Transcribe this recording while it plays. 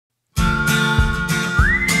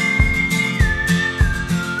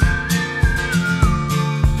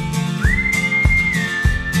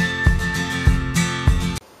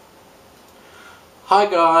Hi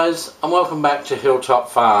guys, and welcome back to Hilltop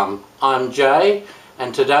Farm. I'm Jay,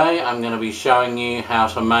 and today I'm going to be showing you how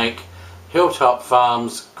to make Hilltop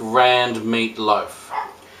Farm's grand meatloaf.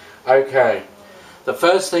 Okay, the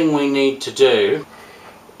first thing we need to do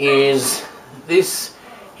is this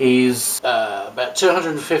is about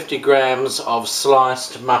 250 grams of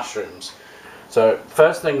sliced mushrooms. So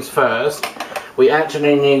first things first, we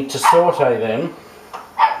actually need to saute them.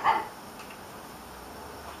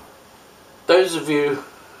 Those of you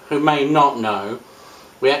who may not know,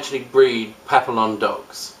 we actually breed Papillon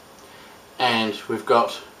dogs, and we've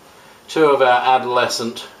got two of our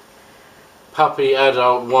adolescent puppy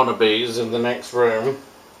adult wannabes in the next room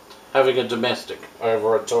having a domestic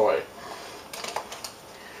over a toy.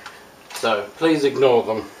 So please ignore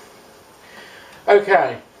them.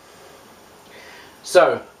 Okay,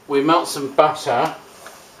 so we melt some butter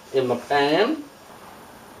in the pan.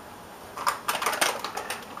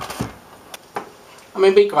 I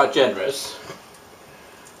mean, be quite generous.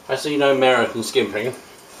 I see no merit in skimping.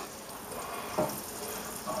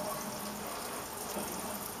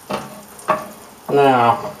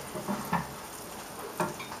 Now,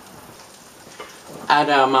 add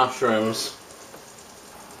our mushrooms.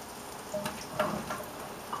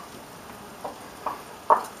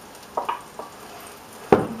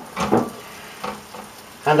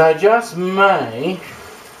 And I just may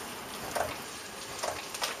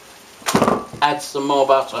add some more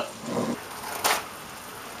butter.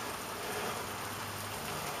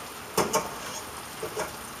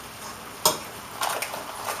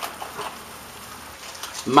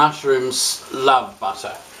 Mushrooms love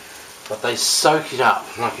butter, but they soak it up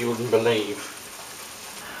like you wouldn't believe.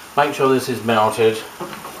 Make sure this is melted,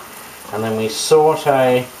 and then we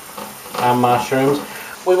saute our mushrooms.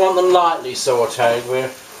 We want them lightly sauteed. We're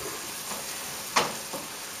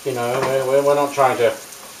not trying to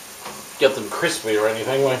get them crispy or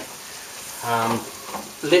anything. We're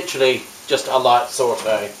literally just a light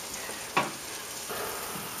saute.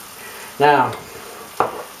 Now,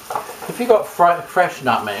 if you've got fresh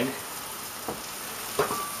nutmeg,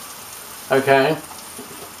 okay,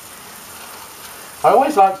 I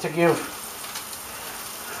always like to give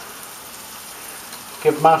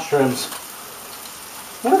mushrooms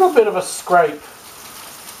a little bit of a scrape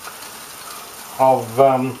of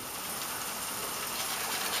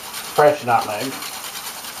fresh nutmeg.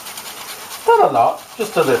 Not a lot,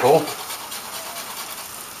 just a little.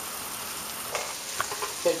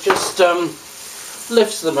 It just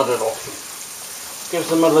lifts them a little, gives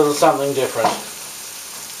them a little something different.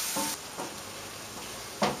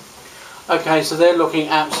 Okay, so they're looking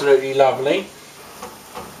absolutely lovely.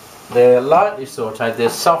 They're lightly sauteed, they're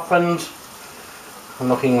softened and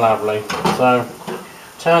looking lovely. So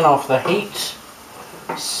turn off the heat,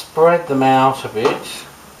 spread them out a bit,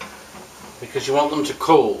 because you want them to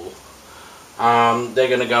cool. They're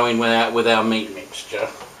going to go in with our meat mixture.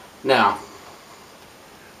 Now,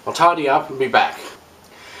 I'll tidy up and be back.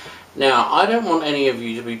 Now, I don't want any of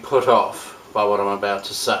you to be put off by what I'm about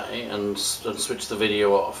to say and switch the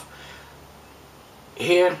video off.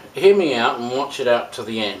 Hear me out and watch it out to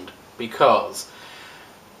the end, because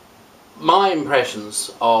my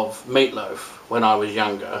impressions of meatloaf when I was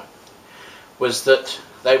younger was that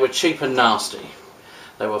they were cheap and nasty.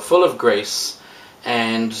 They were full of grease,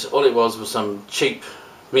 and all it was some cheap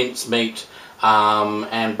mince meat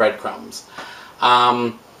and breadcrumbs.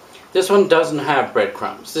 This one doesn't have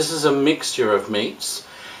breadcrumbs. This is a mixture of meats,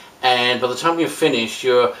 and by the time you're finished,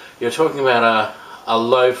 you're talking about a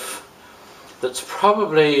loaf that's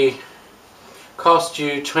probably cost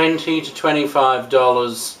you $20 to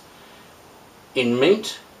 $25 in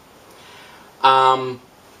meat,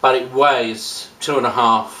 but it weighs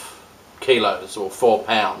 2.5 kilos or 4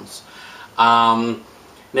 pounds.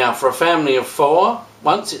 Now, for a family of 4,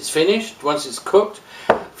 once it's finished, once it's cooked,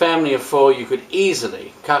 family of 4, you could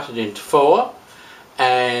easily cut it into 4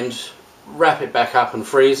 and wrap it back up and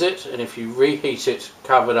freeze it, and if you reheat it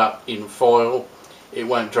covered up in foil, it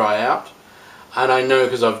won't dry out. And I know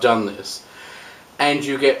because I've done this. And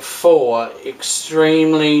you get 4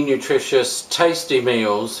 extremely nutritious, tasty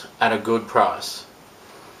meals at a good price.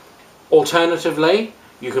 Alternatively,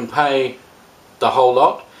 you can pay the whole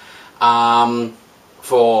lot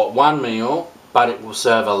for one meal, but it will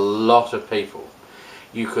serve a lot of people.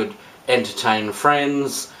 You could entertain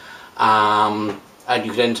friends, and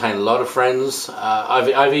you could entertain a lot of friends.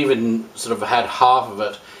 I've even sort of had half of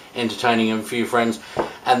it entertaining a few friends,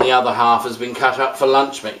 and the other half has been cut up for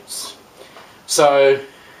lunch meats. So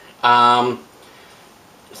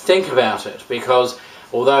think about it, because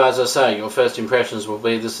although, as I say, your first impressions will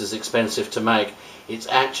be this is expensive to make, It's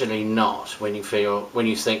actually not when you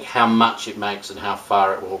think how much it makes and how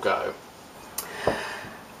far it will go.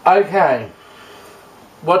 Okay,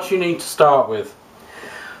 what you need to start with: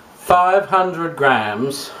 500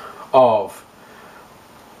 grams of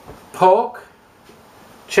pork,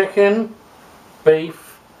 chicken,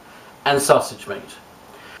 beef and sausage meat.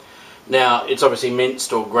 Now it's obviously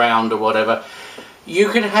minced or ground or whatever. You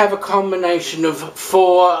can have a combination of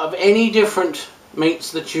 4 of any different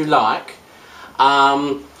meats that you like.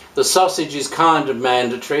 The sausage is kind of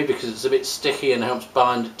mandatory because it's a bit sticky and helps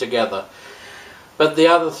bind it together. But the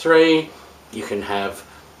other 3, you can have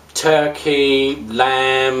turkey,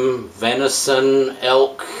 lamb, venison,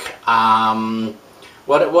 elk,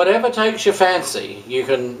 whatever takes your fancy, you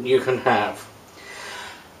can have.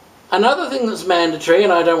 Another thing that's mandatory,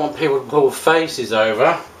 and I don't want people to pull faces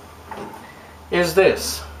over, is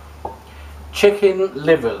this: chicken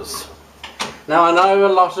livers. Now I know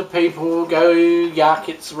a lot of people will go, yuck,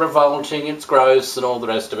 it's revolting, it's gross and all the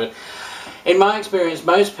rest of it. In my experience,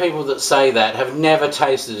 most people that say that have never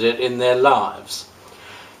tasted it in their lives.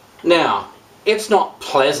 Now, it's not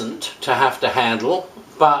pleasant to have to handle,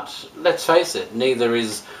 but let's face it, neither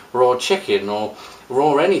is raw chicken or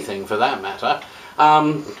raw anything for that matter.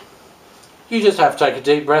 You just have to take a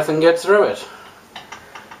deep breath and get through it.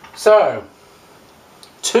 So,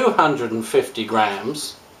 250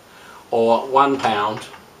 grams or 1 pound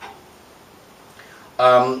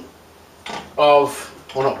of,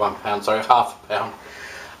 well, not 1 pound, sorry, half a pound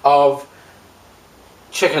of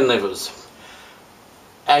chicken livers.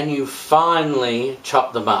 And you finely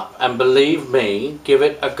chop them up, and believe me, give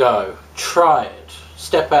it a go. Try it.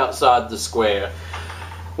 Step outside the square.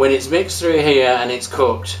 When it's mixed through here and it's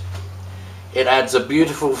cooked, it adds a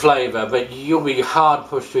beautiful flavour, but you'll be hard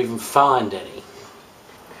pushed to even find any.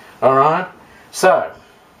 Alright, so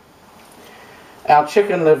our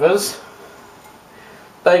chicken livers,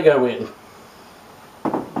 they go in.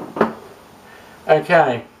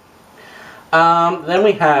 Okay, then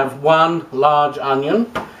we have 1 large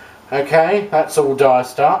onion. Okay, that's all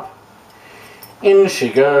diced up. In she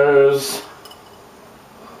goes.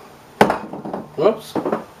 Whoops.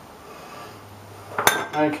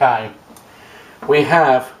 Okay, we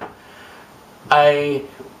have a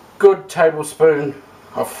good tablespoon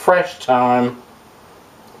of fresh thyme.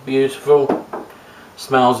 Beautiful.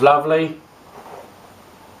 Smells lovely.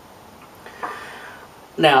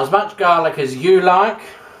 Now, as much garlic as you like.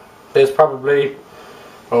 There's probably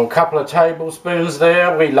a couple of tablespoons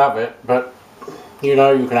there. We love it, but you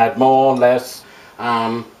know, you can add more, less.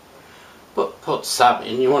 But put some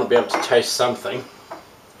in. You want to be able to taste something.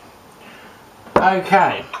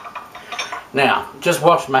 Okay. Now, just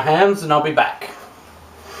wash my hands and I'll be back.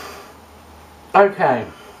 Okay.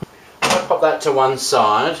 I'll pop that to one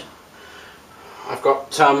side. I've got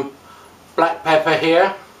black pepper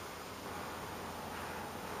here.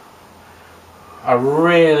 A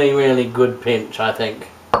really good pinch, I think.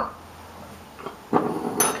 I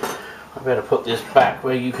better put this back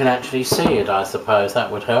where you can actually see it, I suppose. That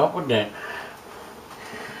would help, wouldn't it?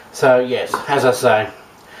 So yes, as I say,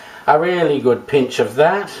 a really good pinch of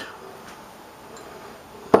that.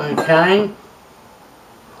 Okay.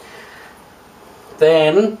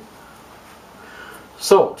 Then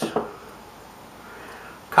salt.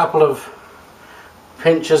 Couple of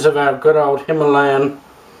pinches of our good old Himalayan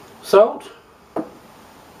salt.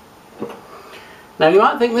 Now you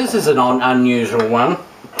might think this is an unusual one,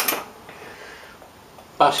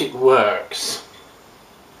 but it works.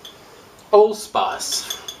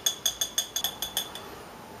 Allspice.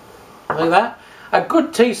 Look at that. A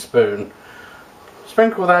good teaspoon.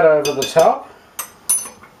 Sprinkle that over the top.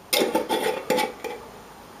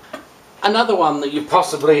 Another one that you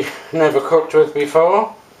possibly never cooked with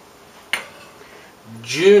before.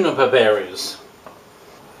 Juniper berries.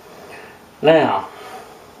 Now,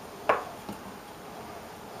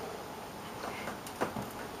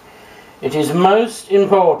 it is most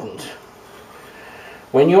important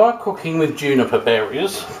when you are cooking with juniper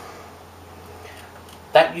berries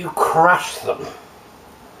that you crush them.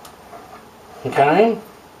 Okay?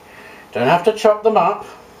 Don't have to chop them up,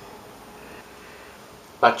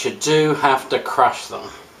 but you do have to crush them.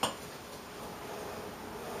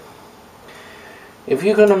 If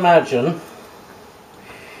you can imagine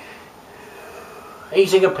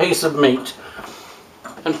eating a piece of meat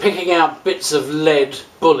and picking out bits of lead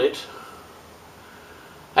bullet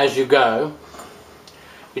as you go,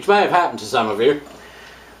 which may have happened to some of you,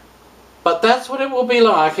 but that's what it will be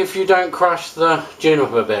like if you don't crush the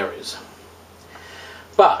juniper berries.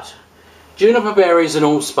 But juniper berries and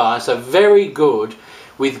allspice are very good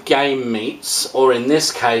with game meats, or in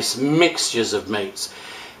this case mixtures of meats.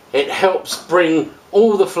 it helps bring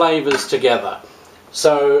all the flavours together.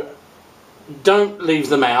 So don't leave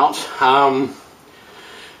them out.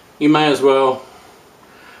 You may as well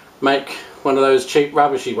make one of those cheap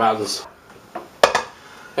rubbishy ones.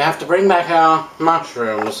 We have to bring back our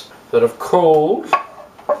mushrooms that have cooled.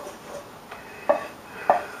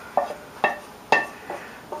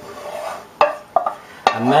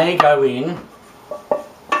 And they go in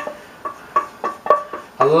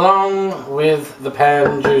along with the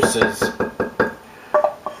pan juices.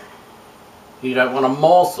 You don't want a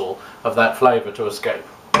morsel of that flavour to escape.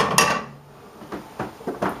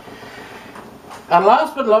 And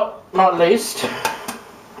last but not least,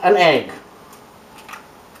 an egg.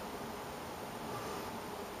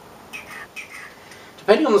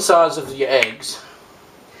 Depending on the size of your eggs,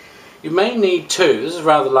 you may need two. This is a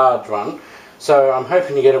rather large one, so I'm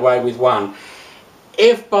hoping to get away with one.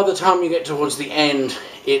 If by the time you get towards the end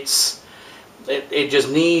it just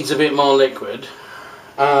needs a bit more liquid,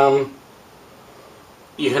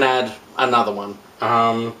 you can add another one.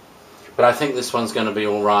 But I think this one's going to be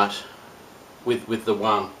alright with the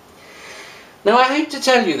one. Now, I hate to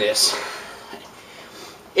tell you this.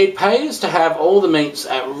 It pays to have all the meats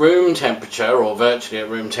at room temperature, or virtually at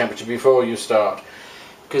room temperature, before you start.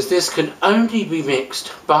 Because this can only be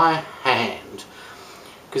mixed by hand.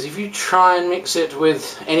 Because if you try and mix it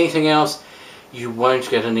with anything else, you won't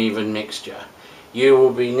get an even mixture. You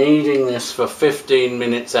will be kneading this for 15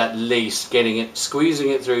 minutes at least,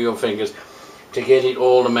 squeezing it through your fingers to get it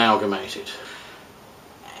all amalgamated.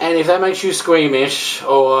 And if that makes you squeamish,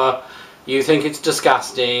 or you think it's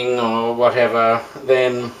disgusting, or whatever,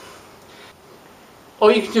 then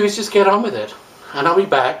all you can do is just get on with it. And I'll be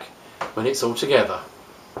back when it's all together.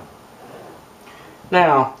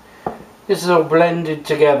 Now, this is all blended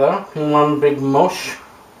together in one big mush.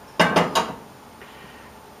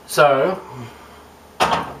 So,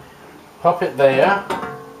 pop it there.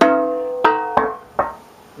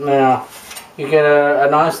 Now, you get a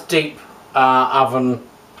nice deep oven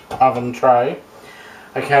tray.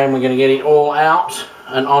 Okay, and we're going to get it all out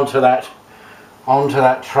and onto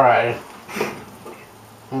that tray.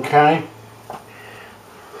 Okay.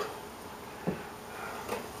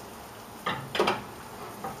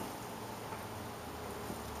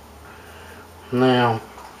 Now,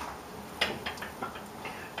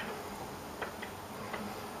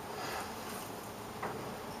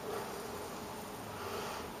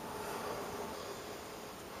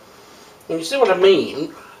 and you see what I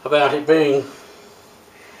mean about it being,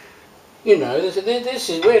 you know,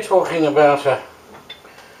 we're talking about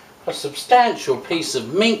a substantial piece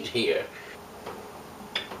of meat here.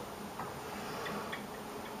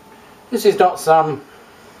 This is not some,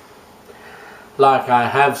 like I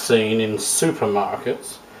have seen in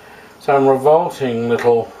supermarkets, some revolting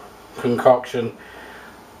little concoction.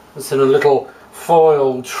 It's in a little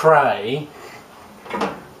foil tray.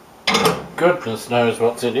 Goodness knows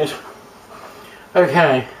what's in it.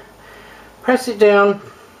 Okay, press it down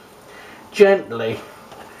gently.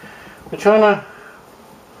 We're trying to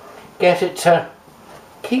get it to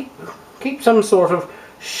keep some sort of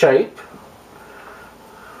shape.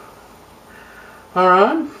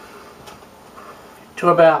 Alright, to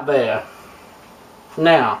about there.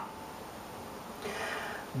 Now,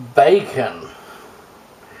 bacon.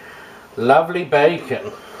 Lovely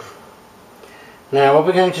bacon. Now what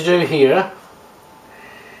we're going to do here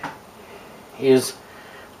is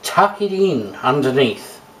tuck it in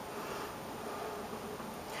underneath,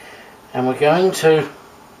 and we're going to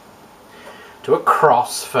do a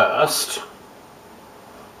cross first.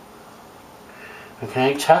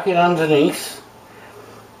 Okay, tuck it underneath.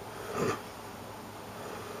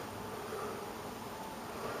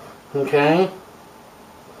 Okay,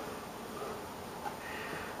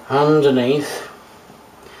 underneath.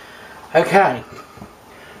 Okay,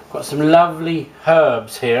 got some lovely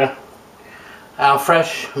herbs here. Our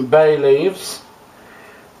fresh bay leaves,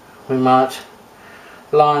 we might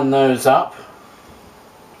line those up,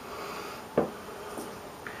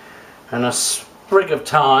 and a sprig of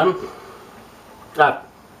thyme,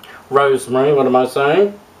 rosemary, what am I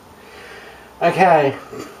saying? Okay,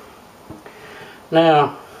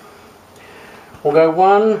 now we'll go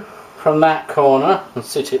one from that corner and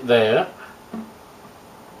sit it there,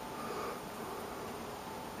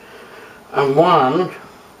 and one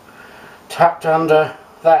tucked under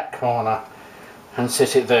that corner and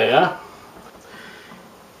sit it there.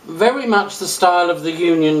 Very much the style of the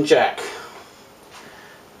Union Jack.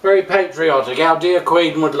 Very patriotic. Our dear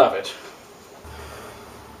Queen would love it.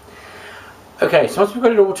 Okay, so once we've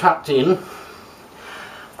got it all tucked in,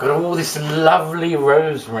 got all this lovely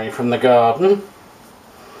rosemary from the garden.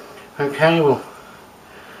 Okay, we'll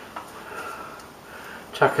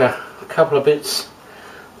tuck a couple of bits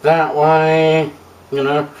that way, you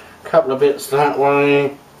know, a couple of bits that way,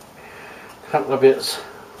 a couple of bits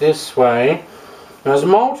this way. There's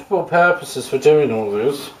multiple purposes for doing all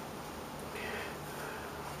this.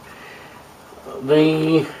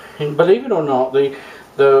 Believe it or not, the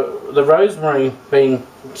rosemary being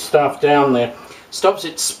stuffed down there stops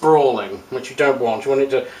it sprawling, which you don't want. You want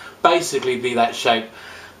it to basically be that shape.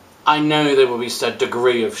 I know there will be a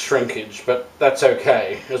degree of shrinkage, but that's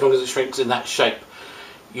okay, as long as it shrinks in that shape.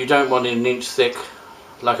 You don't want it an inch thick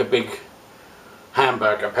like a big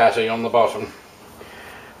hamburger patty on the bottom.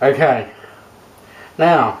 Okay,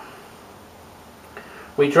 now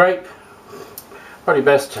we drape, probably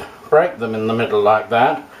best to break them in the middle like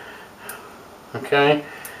that. Okay, and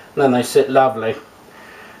then they sit lovely,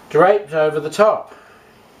 draped over the top.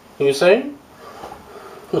 You see?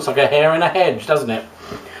 Looks like a hair in a hedge, doesn't it?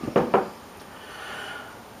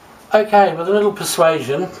 Okay, with a little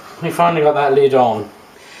persuasion, we finally got that lid on.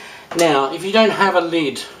 Now, if you don't have a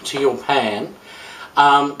lid to your pan,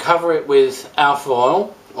 cover it with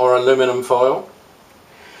alfoil or aluminium foil.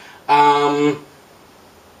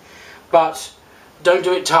 But don't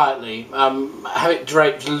do it tightly. Have it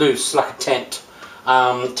draped loose like a tent.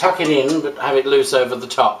 Tuck it in, but have it loose over the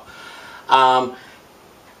top.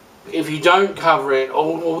 If you don't cover it,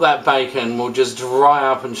 all that bacon will just dry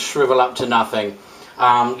up and shrivel up to nothing.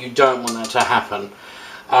 You don't want that to happen.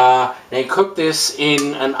 Now you cook this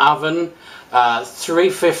in an oven,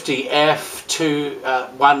 350F to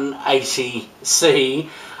 180C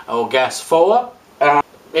or gas 4.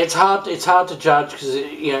 It's hard to judge because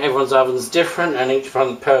you know everyone's oven's different, and each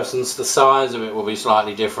person's, the size of it will be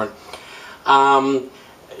slightly different.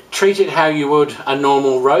 Treat it how you would a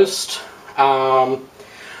normal roast,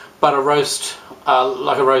 but a roast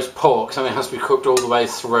like a roast pork, something has to be cooked all the way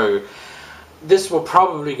through. This will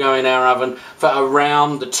probably go in our oven for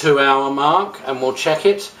around the 2-hour mark, and we'll check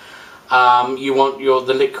it. You want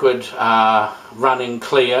the liquid running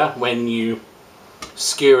clear when you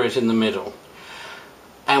skewer it in the middle.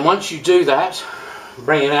 And once you do that,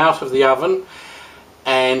 bring it out of the oven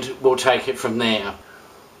and we'll take it from there.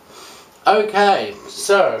 Okay,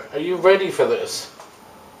 so are you ready for this?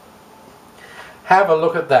 Have a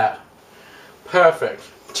look at that. Perfect.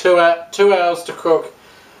 2 hours to cook,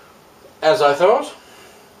 as I thought.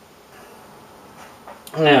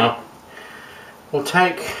 Now, we'll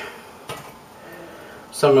take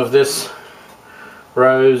some of this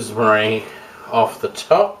rosemary off the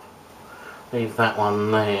top. Leave that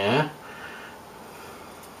one there.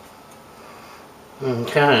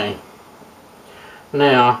 Okay.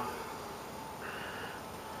 Now,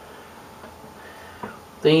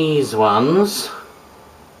 these ones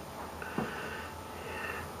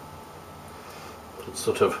could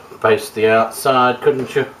sort of baste the outside,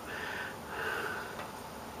 couldn't you?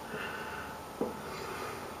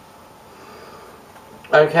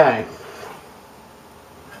 Okay.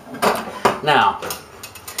 Now,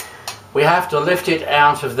 we have to lift it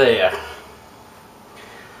out of there.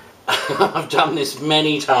 I've done this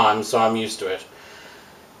many times, so I'm used to it.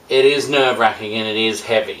 It is nerve-wracking and it is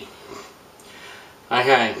heavy.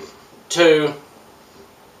 Okay, 2,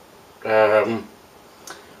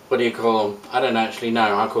 what do you call them? I don't actually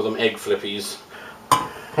know, I call them egg flippies.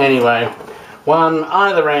 Anyway, one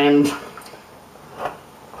either end,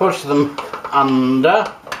 push them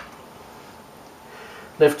under,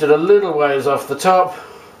 lift it a little ways off the top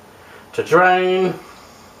to drain.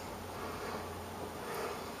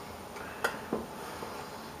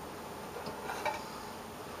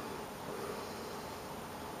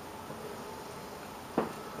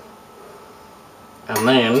 And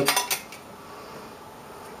then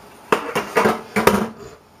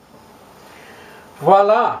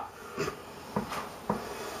voila!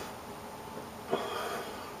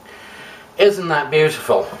 Isn't that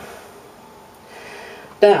beautiful?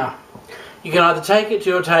 Now, you can either take it to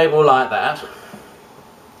your table like that,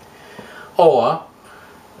 or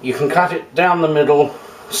you can cut it down the middle,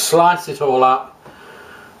 slice it all up,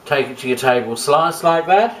 take it to your table sliced like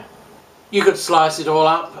that. You could slice it all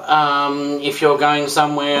up if you're going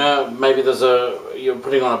somewhere, maybe you're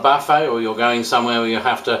putting on a buffet, or you're going somewhere where you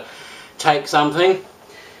have to take something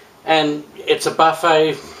and it's a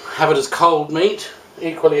buffet, have it as cold meat,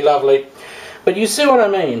 equally lovely. But you see what I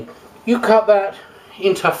mean? You cut that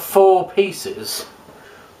into 4 pieces,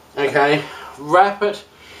 okay, wrap it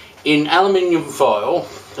in aluminium foil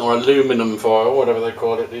or aluminum foil, whatever they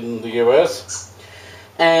call it in the US,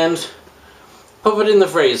 and put it in the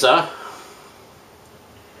freezer.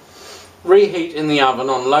 Reheat in the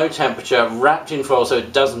oven on low temperature, wrapped in foil so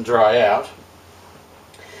it doesn't dry out,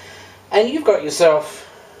 and you've got yourself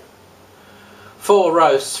 4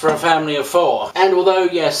 roasts for a family of 4. And although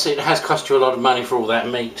yes, it has cost you a lot of money for all that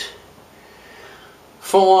meat,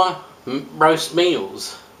 4 roast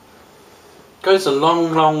meals goes a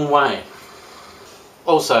long, long way.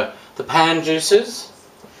 Also, the pan juices,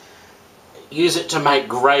 use it to make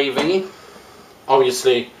gravy.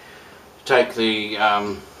 Obviously, take the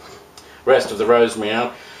rest of the rosemary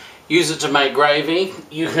out. Use it to make gravy.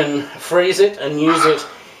 You can freeze it and use it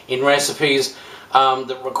in recipes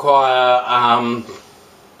that require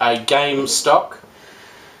a game stock.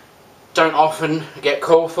 Don't often get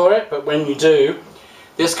called for it, but when you do,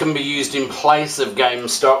 this can be used in place of game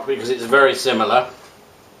stock because it's very similar.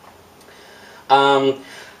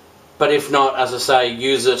 But if not, as I say,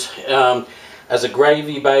 use it as a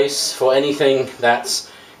gravy base for anything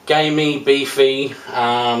that's gamey, beefy.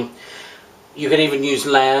 You can even use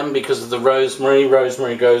lamb because of the rosemary.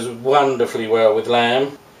 Rosemary goes wonderfully well with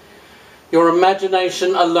lamb. Your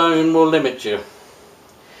imagination alone will limit you.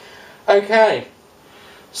 Okay,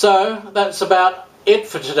 so that's about it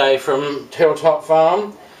for today from Hilltop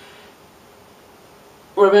Farm.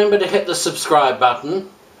 Remember to hit the subscribe button.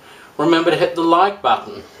 Remember to hit the like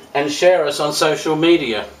button and share us on social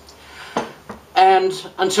media. And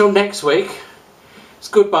until next week, it's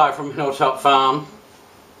goodbye from Hilltop Farm.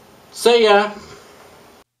 See ya!